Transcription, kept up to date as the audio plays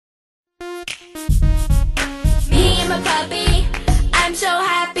my puppy. I'm so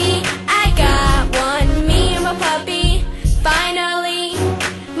happy I got one. Me and my puppy. Finally,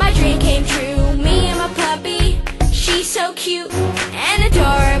 my dream came true. Me and my puppy. She's so cute and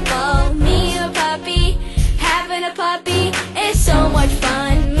adorable. Me and my puppy. Having a puppy is so much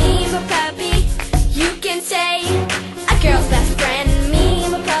fun. Me and my puppy. You can say a girl's best friend. Me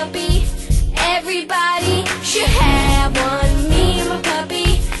and my puppy. Everybody should have one. Me and my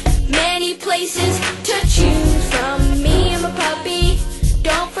puppy. Many places to choose from. Me and my puppy.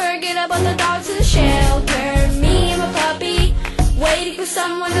 Don't forget about the dogs in the shelter. Me and my puppy. Waiting for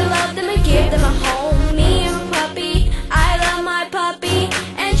someone to love them and give them a home. Me and my puppy. I love my puppy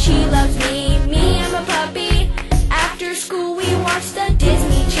and she loves me. Me and my puppy. After school we watch the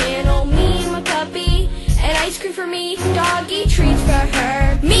Disney Channel. Me and my puppy. And ice cream for me, doggy treats for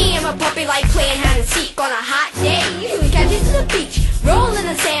her. Me and my puppy like playing hide and seek on a hot day. You can catch us to the beach, roll in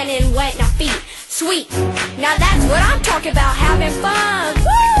the sand and wet in our feet. Sweet, now that's what I'm talking about, having fun.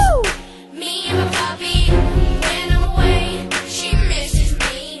 Woo! Me and my puppy, when I'm away, she misses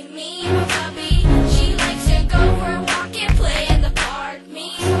me. Me and my puppy, she likes to go for a walk and play in the park.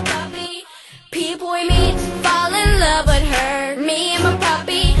 Me and my puppy, people we meet fall in love with her. Me and my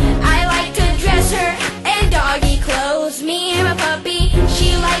puppy, I like to dress her in doggy clothes. Me and my puppy,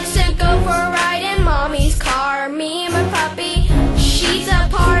 she likes to go for a ride in mommy's car. Me and my puppy, she's a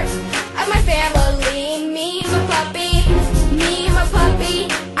part of my family. Me and my puppy,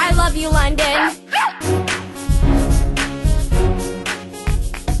 I love you, London.